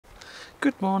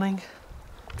Good morning.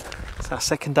 It's our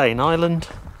second day in Ireland.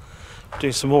 We're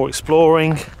doing some more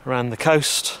exploring around the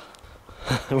coast.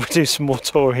 We're doing some more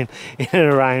touring in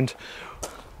and around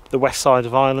the west side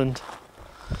of Ireland.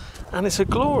 And it's a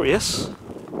glorious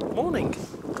morning.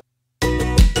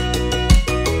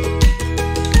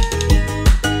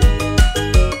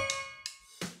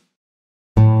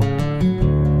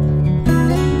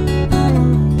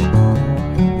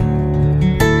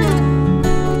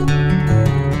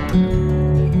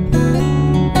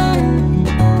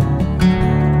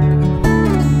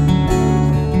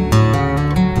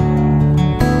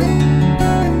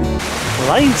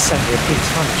 Lane sent me a big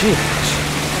time geocache.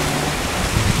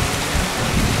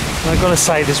 And I've got to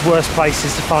say there's worse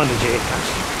places to find a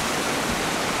geocache.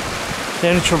 The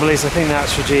only trouble is I think the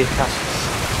actual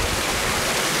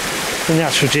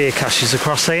geocache is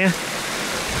across here.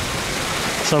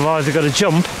 So I've either got to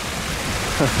jump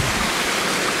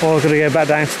or I've got to go back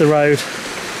down to the road.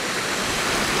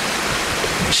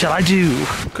 What shall I do?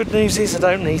 Good news is I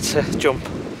don't need to jump.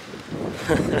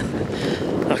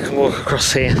 I can walk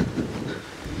across here.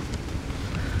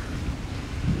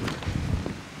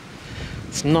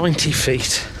 It's 90 feet.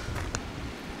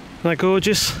 Isn't that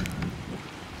gorgeous?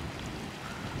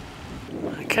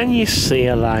 Can you see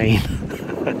Elaine?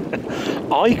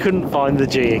 I couldn't find the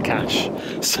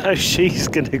geocache, so she's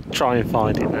going to try and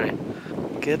find it now.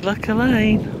 Good luck,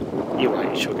 Elaine. You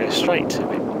wait, she'll go straight to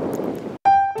it.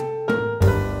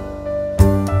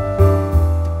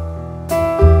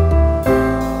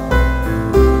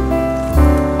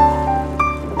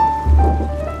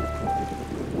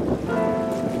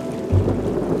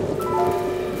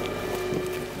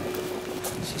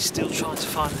 Still trying to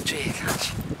find the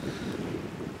geocache.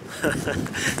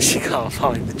 She can't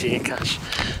find the geocache.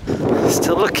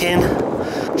 Still looking.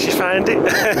 She found it.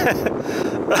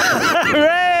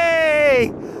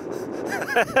 Hooray!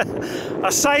 I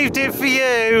saved it for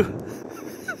you.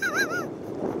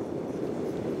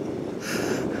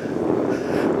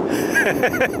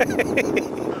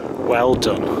 Well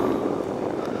done.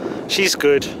 She's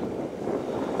good.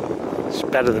 She's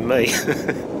better than me.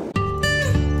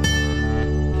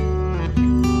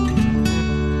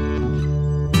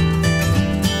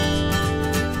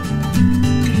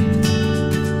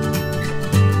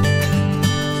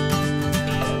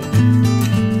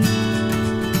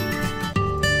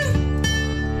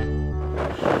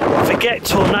 Forget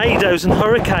tornadoes and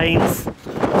hurricanes.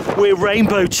 We're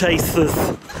rainbow chasers.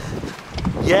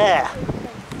 Yeah.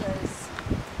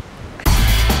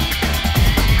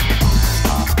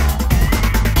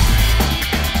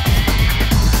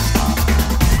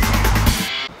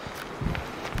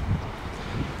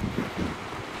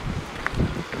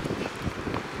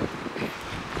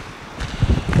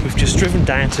 We've just driven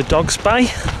down to Dogs Bay.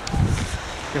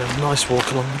 We're gonna have a nice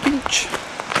walk along the beach.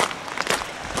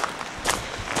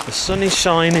 The sun is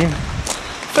shining.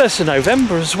 1st of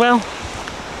November as well.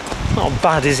 Not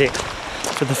bad, is it,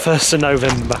 for the 1st of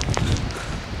November?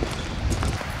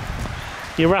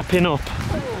 You're wrapping up.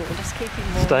 Oh, just keeping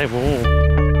warm. Stay warm.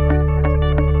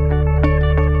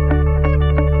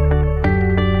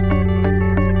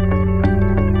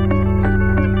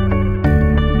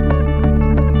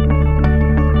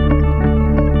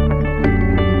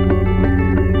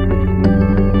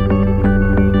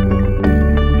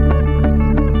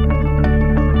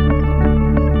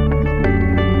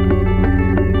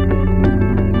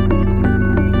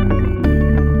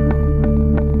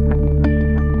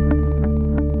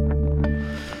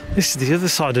 This is the other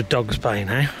side of Dogs Bay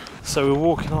now. So we're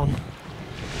walking on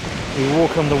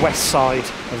the west side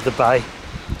of the bay.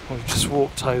 We've just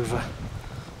walked over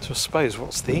to, I suppose,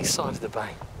 what's the east side of the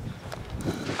bay.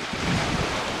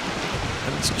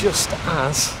 And it's just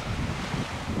as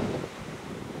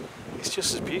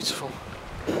beautiful.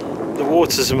 The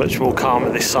waters are much more calm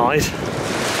at this side.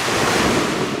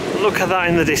 Look at that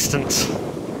in the distance.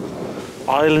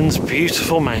 Ireland's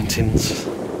beautiful mountains.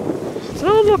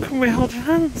 Oh look, we're holding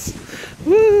hands.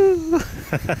 Woo!